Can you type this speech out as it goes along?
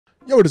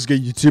Yo, what is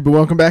good, YouTube, and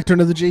welcome back to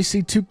another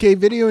JC2K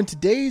video. In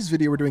today's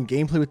video, we're doing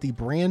gameplay with the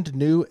brand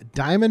new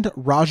Diamond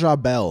Raja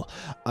Bell.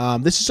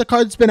 This is a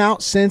card that's been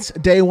out since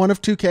day one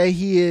of 2K.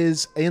 He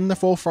is in the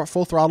full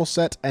throttle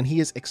set, and he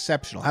is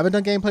exceptional. Haven't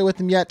done gameplay with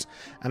him yet,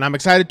 and I'm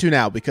excited to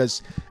now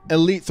because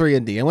Elite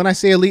 3&D. And when I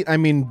say Elite, I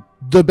mean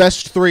the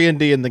best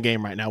 3&D in the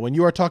game right now. When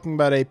you are talking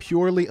about a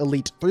purely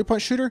elite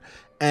three-point shooter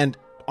and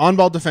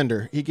on-ball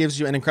defender, he gives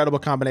you an incredible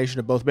combination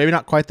of both. Maybe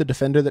not quite the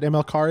defender that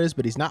ML Carr is,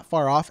 but he's not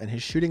far off, and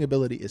his shooting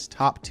ability is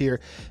top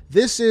tier.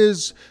 This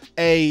is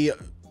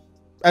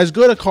as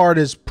good a card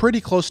as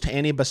pretty close to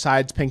any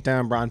besides Pink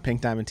Diamond, Bron,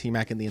 Pink Diamond,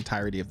 T-Mac in the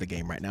entirety of the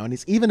game right now. And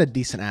he's even a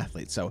decent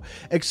athlete. So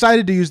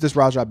excited to use this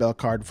Raja Bell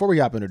card. Before we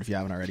hop into it, if you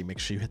haven't already, make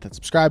sure you hit that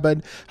subscribe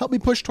button. Help me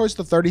push towards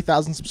the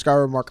 30,000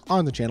 subscriber mark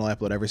on the channel. I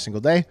upload every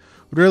single day.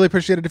 Would really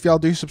appreciate it if y'all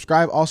do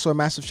subscribe. Also, a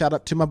massive shout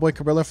out to my boy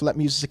Carilla for letting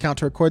me use this account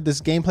to record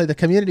this gameplay. The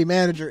community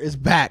manager is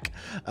back.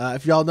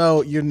 If y'all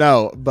know, you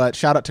know. But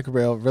shout out to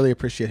Carilla. Really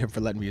appreciate him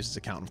for letting me use this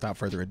account. Without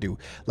further ado,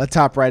 let's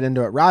hop right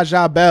into it.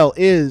 Raja Bell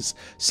is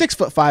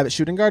 6'5" at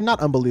shooting guard. Not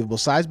unbelievable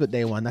size, but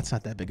day one, that's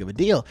not that big of a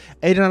deal.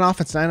 89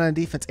 offense, 99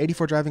 defense,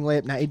 84 driving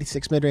layup,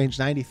 86 mid-range,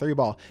 93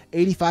 ball,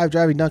 85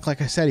 driving dunk.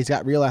 Like I said, he's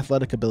got real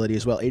athletic ability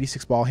as well.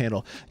 86 ball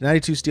handle,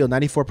 92 steal,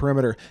 94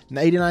 perimeter,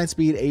 89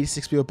 speed,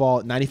 86 speed with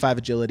ball, 95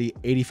 agility,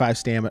 85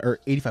 stamina, or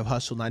 85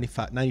 hustle,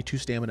 92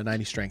 stamina,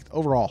 90 strength.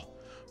 Overall,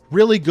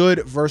 really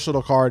good,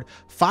 versatile card.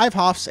 5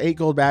 Hoffs, 8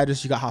 gold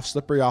badges. You got Hoff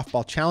Slippery,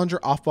 Off-Ball Challenger,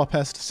 Off-Ball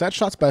Pest, Set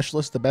Shot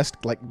Specialist, the best,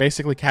 like,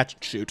 basically catch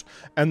and shoot,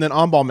 and then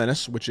On-Ball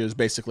Menace, which is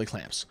basically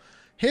clamps.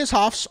 His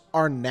Hoffs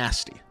are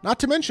nasty. Not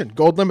to mention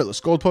Gold Limitless,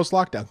 Gold Post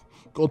Lockdown,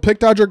 Gold Pick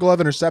Dodger,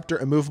 Glove Interceptor,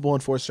 Immovable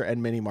Enforcer,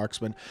 and Mini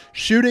Marksman.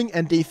 Shooting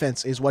and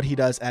defense is what he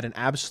does at an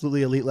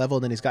absolutely elite level.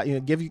 And then he's got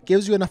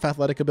gives you enough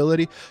athletic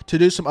ability to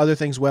do some other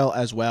things well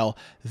as well.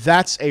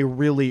 That's a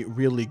really,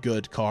 really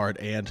good card.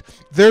 And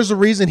there's a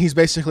reason he's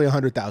basically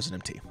 100,000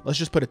 MT. Let's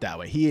just put it that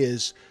way. He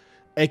is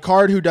a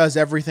card who does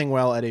everything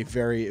well at a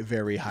very,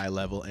 very high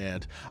level,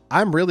 and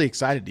I'm really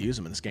excited to use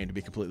him in this game, to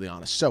be completely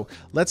honest. So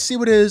let's see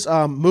what his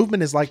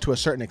movement is like to a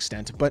certain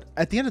extent, but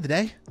at the end of the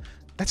day,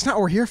 that's not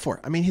what we're here for.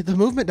 I mean, the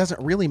movement doesn't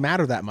really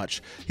matter that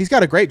much. He's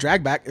got a great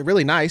drag back,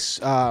 really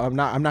nice. I'm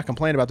not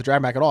complaining about the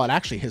drag back at all. It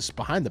actually his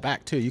behind the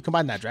back too. You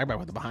combine that drag back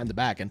with the behind the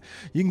back, and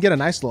you can get a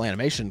nice little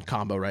animation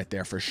combo right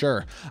there for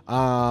sure.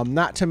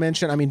 Not to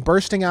mention, I mean,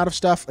 bursting out of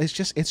stuff, it's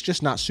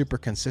just not super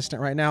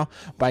consistent right now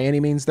by any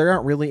means. There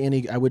aren't really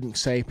any, I wouldn't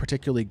say,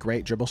 particularly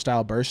great dribble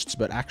style bursts,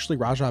 but actually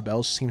Raja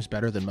Bell seems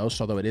better than most,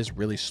 although it is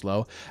really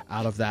slow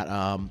out of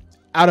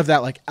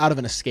that like out of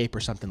an escape or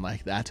something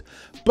like that.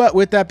 But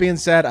with that being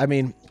said, I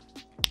mean,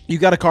 you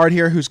got a card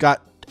here who's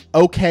got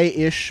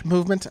okay-ish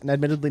movement, and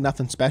admittedly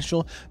nothing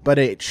special, but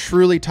a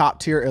truly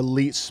top-tier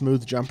elite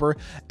smooth jumper,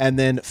 and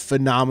then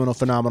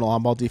phenomenal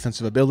on-ball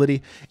defensive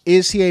ability.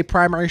 Is he a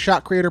primary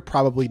shot creator?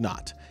 Probably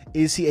not.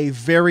 Is he a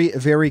very,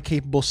 very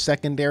capable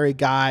secondary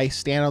guy,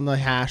 stand on the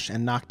hash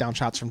and knock down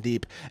shots from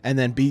deep, and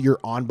then be your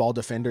on-ball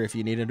defender if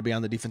you needed to be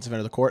on the defensive end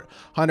of the court?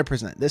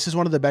 100%. This is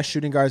one of the best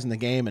shooting guards in the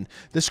game, and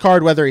this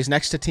card, whether he's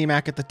next to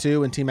T-Mac at the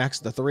 2 and T-Mac's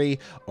at the 3,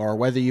 or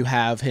whether you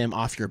have him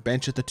off your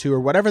bench at the 2, or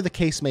whatever the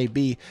case may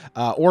be,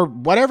 or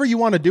whatever you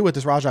want to do with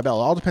this Raja Bell,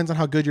 it all depends on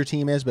how good your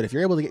team is, but if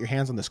you're able to get your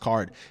hands on this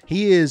card,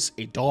 he is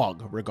a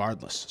dog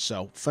regardless.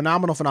 So,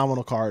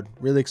 phenomenal card.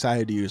 Really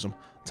excited to use him.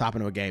 Let's hop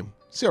into a game.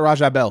 See what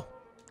Raja Bell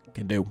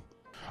can do.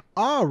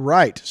 All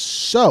right,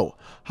 so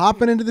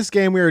hopping into this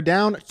game, we are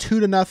down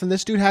 2-0.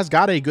 This dude has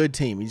got a good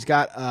team. He's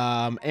got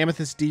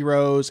Amethyst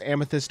D-Rose,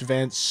 Amethyst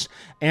Vince,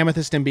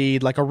 Amethyst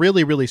Embiid, like a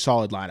really, really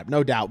solid lineup,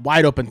 no doubt.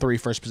 Wide open 3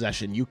 first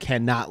possession. You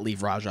cannot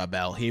leave Raja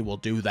Bell. He will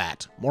do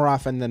that. More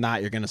often than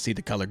not, you're going to see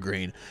the color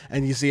green,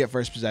 and you see at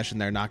first possession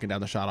they're knocking down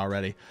the shot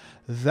already.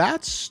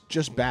 That's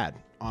just bad.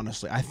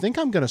 Honestly, I think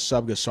I'm going to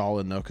sub Gasol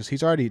in, though, because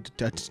he's already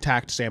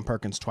attacked Sam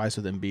Perkins twice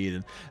with Embiid,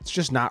 and it's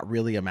just not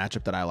really a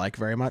matchup that I like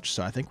very much,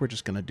 so I think we're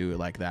just going to do it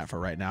like that for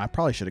right now. I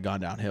probably should have gone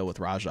downhill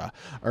with Raja,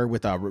 or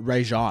with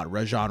Rajon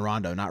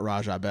Rondo, not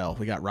Raja Bell.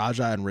 We got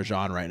Raja and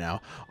Rajon right now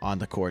on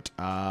the court,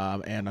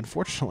 and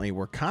unfortunately,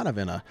 we're kind of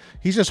in a,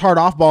 he's just hard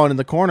off-balling in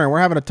the corner, and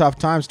we're having a tough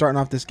time starting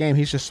off this game.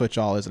 He's just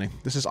switch-all, isn't he?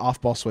 This is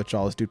off-ball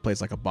switch-all. This dude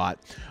plays like a bot.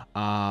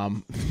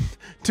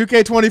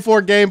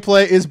 2K24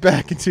 gameplay is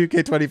back in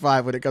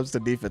 2K25 when it comes to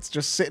defense.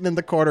 Just sitting in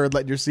the corner and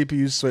letting your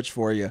CPU switch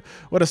for you.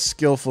 What a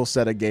skillful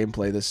set of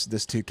gameplay this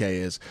 2K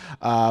is.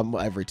 Well,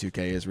 every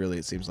 2K is, really,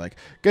 it seems like.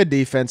 Good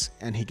defense,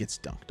 and he gets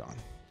dunked on.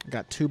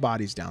 Got 2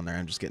 bodies down there.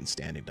 I'm just getting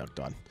standing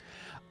dunked on.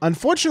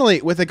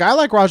 Unfortunately, with a guy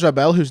like Raja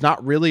Bell, who's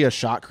not really a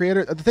shot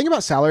creator, the thing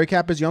about salary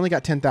cap is you only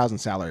got 10,000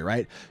 salary,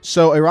 right?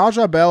 So a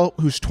Raja Bell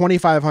who's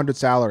 2,500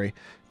 salary,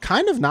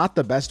 kind of not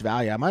the best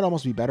value. I might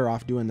almost be better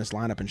off doing this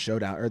lineup in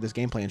Showdown, or this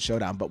gameplay in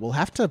Showdown, but we'll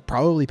have to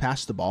probably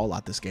pass the ball a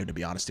lot this game, to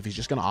be honest, if he's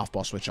just going to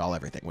off-ball switch all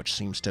everything, which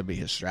seems to be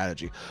his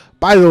strategy.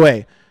 By the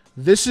way,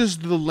 this is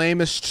the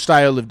lamest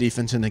style of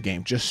defense in the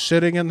game. Just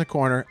sitting in the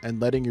corner and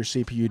letting your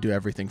CPU do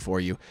everything for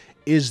you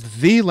is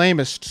the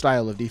lamest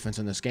style of defense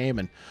in this game,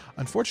 and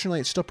unfortunately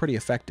it's still pretty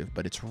effective,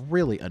 but it's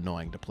really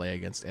annoying to play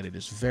against, and it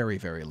is very,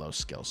 very low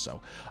skill.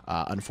 So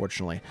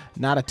unfortunately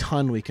not a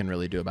ton we can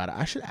really do about it.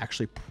 I should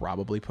actually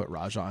probably put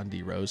Raja on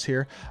D Rose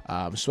here.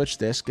 Switch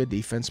this, good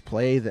defense,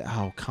 play the,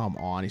 oh come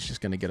on, he's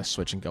just gonna get a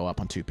switch and go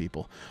up on 2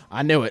 people.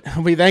 I knew it.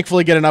 We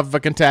thankfully get enough of a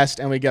contest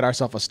and we get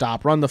ourselves a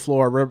stop. Run the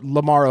floor,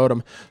 Lamar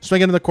Odom,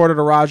 swing into the corner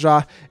to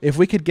Raja. If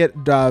we could get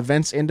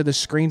Vince into the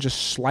screen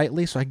just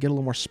slightly so I can get a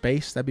little more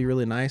space, that'd be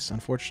really nice.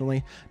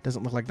 Unfortunately,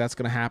 doesn't look like that's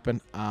going to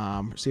happen.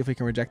 See if we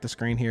can reject the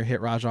screen here.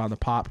 Hit Raja on the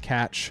pop,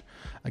 catch.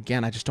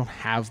 Again, I just don't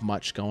have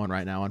much going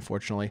right now,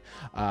 unfortunately.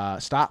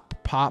 Stop,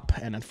 pop,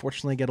 and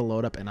unfortunately get a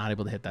load up and not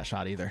able to hit that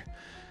shot either.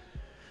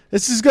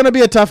 This is going to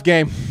be a tough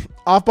game.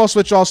 Off-ball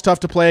switch all is tough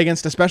to play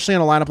against, especially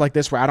in a lineup like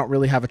this where I don't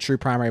really have a true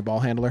primary ball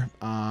handler.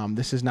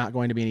 This is not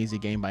going to be an easy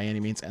game by any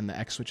means, and the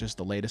X switch is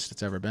the latest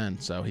it's ever been,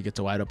 so he gets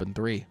a wide open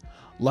 3.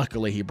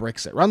 Luckily, he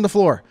bricks it. Run the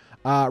floor.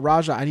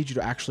 Raja, I need you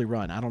to actually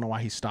run. I don't know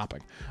why he's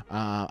stopping.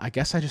 I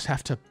guess I just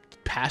have to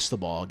pass the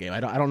ball game.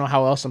 I don't know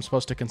how else I'm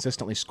supposed to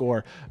consistently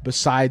score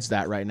besides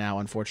that right now,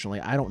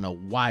 unfortunately. I don't know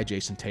why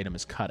Jason Tatum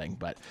is cutting,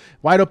 but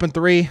wide open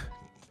 3.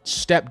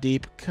 Step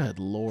deep. Good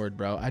Lord,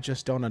 bro. I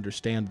just don't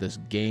understand this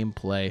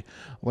gameplay.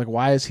 Like,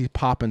 why is he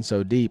popping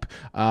so deep?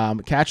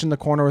 Catch in the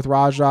corner with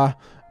Raja.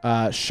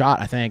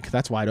 Shot, I think.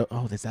 That's wide open.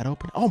 Oh, is that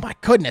open? Oh, my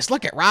goodness.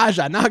 Look at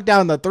Raja. Knock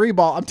down the 3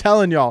 ball. I'm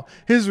telling y'all,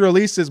 his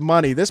release is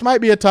money. This might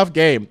be a tough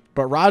game,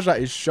 but Raja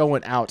is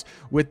showing out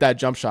with that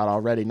jump shot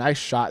already. Nice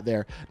shot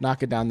there.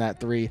 Knocking down that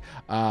 3.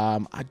 I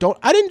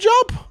didn't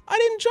jump. I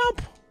didn't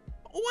jump.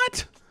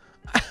 What?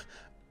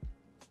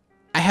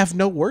 I have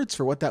no words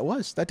for what that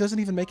was. That doesn't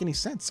even make any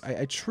sense.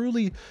 I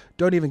truly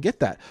don't even get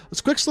that. Let's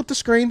quick slip the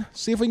screen.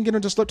 See if we can get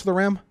him to slip to the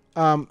rim.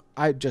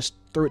 I just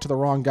threw it to the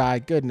wrong guy.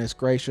 Goodness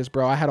gracious,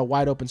 bro. I had a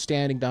wide open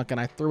standing dunk and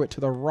I threw it to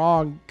the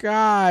wrong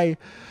guy.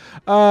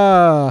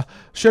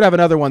 Should have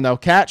another one though.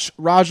 Catch,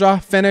 Raja,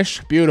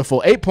 finish.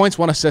 Beautiful. 8 points,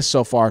 1 assist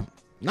so far.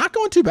 Not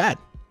going too bad.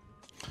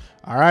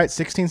 All right,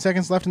 16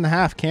 seconds left in the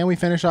half. Can we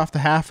finish off the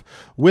half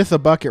with a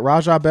bucket?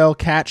 Raja Bell,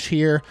 catch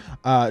here.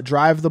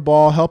 Drive the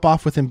ball. Help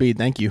off with Embiid.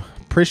 Thank you.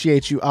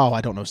 Appreciate you. Oh, I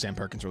don't know Sam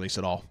Perkins' release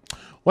at all.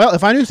 Well,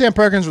 if I knew Sam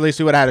Perkins' release,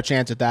 we would have had a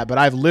chance at that, but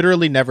I've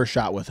literally never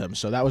shot with him.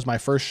 So that was my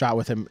first shot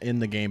with him in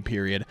the game,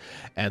 period.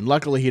 And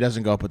luckily, he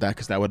doesn't go up with that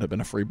because that would have been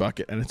a free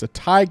bucket. And it's a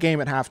tie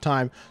game at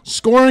halftime.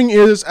 Scoring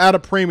is at a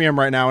premium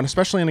right now, and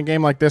especially in a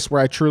game like this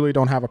where I truly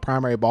don't have a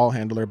primary ball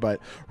handler. But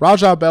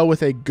Raja Bell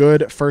with a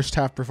good first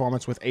half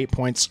performance with 8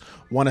 points,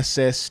 1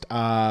 assist,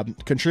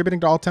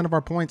 contributing to all 10 of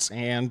our points.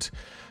 And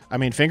I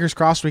mean, fingers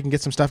crossed we can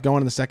get some stuff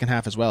going in the second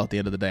half as well at the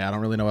end of the day. I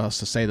don't really know what else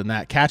to say than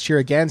that. Catch here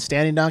again,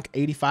 standing dunk,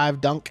 85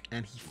 dunk,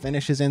 and he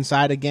finishes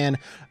inside again.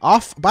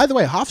 Off, by the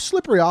way, off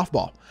slippery off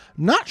ball.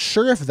 Not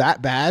sure if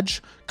that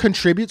badge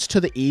contributes to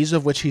the ease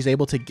of which he's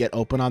able to get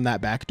open on that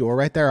back door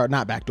right there. Or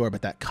not back door,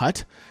 but that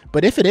cut.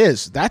 But if it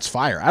is, that's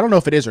fire. I don't know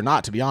if it is or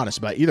not, to be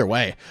honest, but either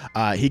way,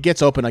 he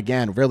gets open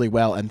again really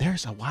well. And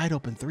there's a wide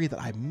open 3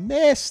 that I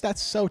missed.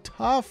 That's so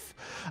tough.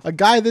 A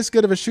guy this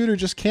good of a shooter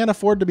just can't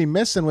afford to be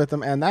missing with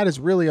him, and that is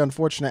really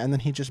unfortunate. And then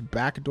he just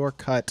backdoor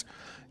cut,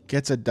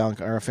 gets a dunk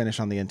or a finish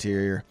on the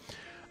interior.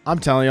 I'm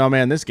telling y'all,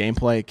 man, this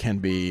gameplay can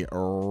be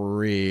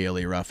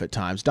really rough at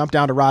times. Dump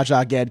down to Raja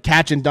again,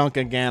 catch and dunk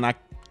again. I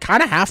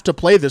kind of have to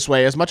play this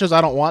way as much as I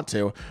don't want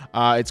to.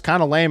 It's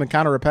kind of lame and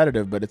kind of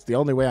repetitive, but it's the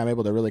only way I'm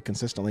able to really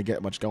consistently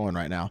get much going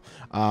right now.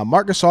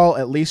 Marc Gasol,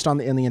 at least in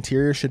the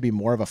interior, should be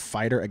more of a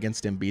fighter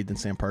against Embiid than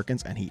Sam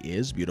Perkins, and he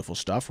is. Beautiful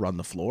stuff. Run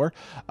the floor.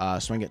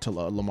 Swing it to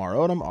Lamar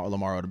Odom. Or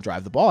Lamar Odom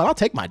drive the ball, and I'll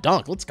take my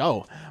dunk. Let's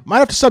go. Might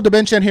have to sub the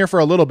bench in here for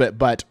a little bit,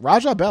 but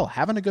Raja Bell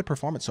having a good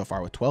performance so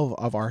far with 12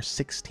 of our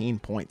 16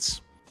 points.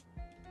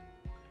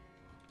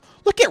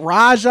 Look at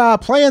Raja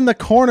playing the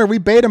corner. We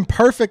bait him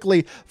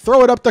perfectly.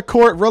 Throw it up the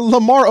court.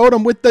 Lamar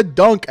Odom with the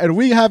dunk, and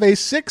we have a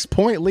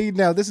 6-point lead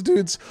now. This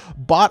dude's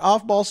bot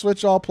off-ball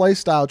switch all play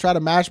style, try to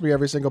mash me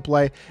every single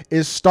play,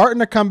 is starting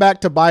to come back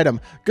to bite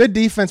him. Good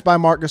defense by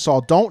Marc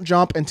Gasol. Don't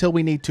jump until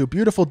we need to.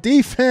 Beautiful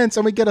defense,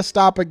 and we get a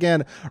stop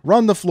again.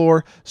 Run the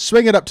floor.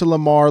 Swing it up to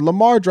Lamar.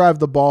 Lamar drive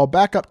the ball.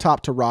 Back up top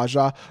to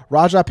Raja.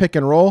 Raja pick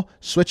and roll.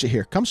 Switch it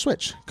here. Come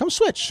switch. Come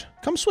switch.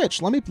 Come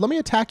switch. Let me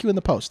attack you in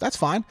the post. That's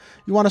fine.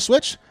 You want to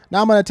switch?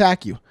 Now I'm going to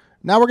attack you.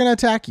 Now we're going to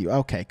attack you.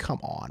 Okay, come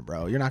on,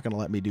 bro. You're not going to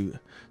let me do...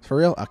 For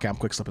real? Okay, I'm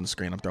quick slipping the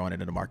screen. I'm throwing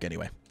it into Mark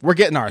anyway. We're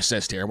getting our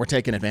assist here. We're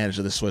taking advantage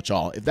of the switch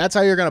all. If that's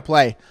how you're going to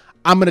play,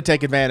 I'm going to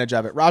take advantage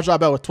of it. Raja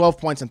Bell with 12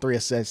 points and 3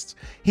 assists.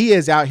 He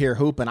is out here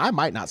hooping. I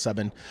might not sub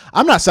in.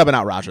 I'm not subbing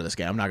out Raja this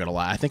game. I'm not going to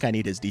lie. I think I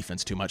need his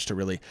defense too much to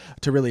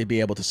really be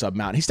able to sub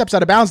him out. He steps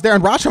out of bounds there,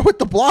 and Raja with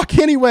the block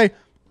anyway.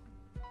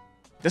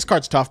 This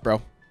card's tough,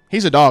 bro.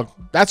 He's a dog.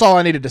 That's all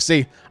I needed to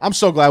see. I'm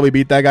so glad we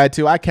beat that guy,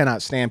 too. I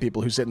cannot stand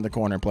people who sit in the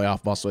corner and play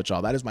off-ball switch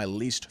all. That is my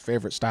least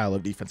favorite style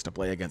of defense to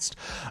play against.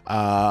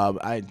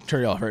 I'm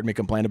sure y'all heard me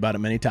complain about it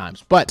many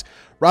times. But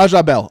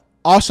Raja Bell,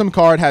 awesome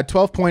card. Had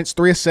 12 points,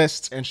 3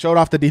 assists, and showed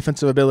off the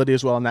defensive ability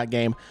as well in that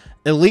game.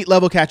 Elite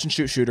level catch and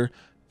shoot shooter.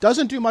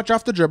 Doesn't do much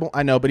off the dribble,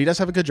 I know, but he does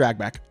have a good drag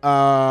back.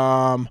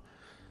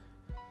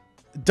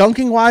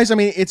 dunking wise, I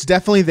mean, it's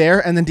definitely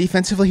there. And then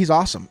defensively, he's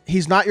awesome.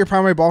 He's not your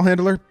primary ball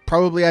handler,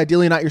 probably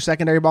ideally not your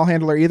secondary ball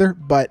handler either.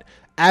 But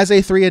as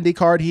a 3-and-D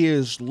card, he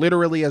is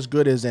literally as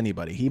good as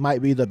anybody. He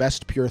might be the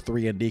best pure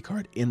 3-and-D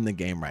card in the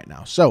game right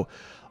now. So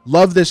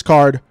love this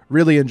card.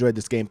 Really enjoyed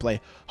this gameplay.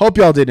 Hope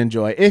y'all did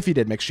enjoy. If you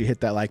did, make sure you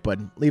hit that like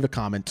button, leave a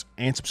comment,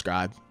 and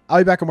subscribe. I'll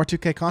be back with more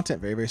 2K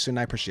content very, very soon.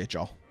 I appreciate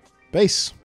y'all. Peace.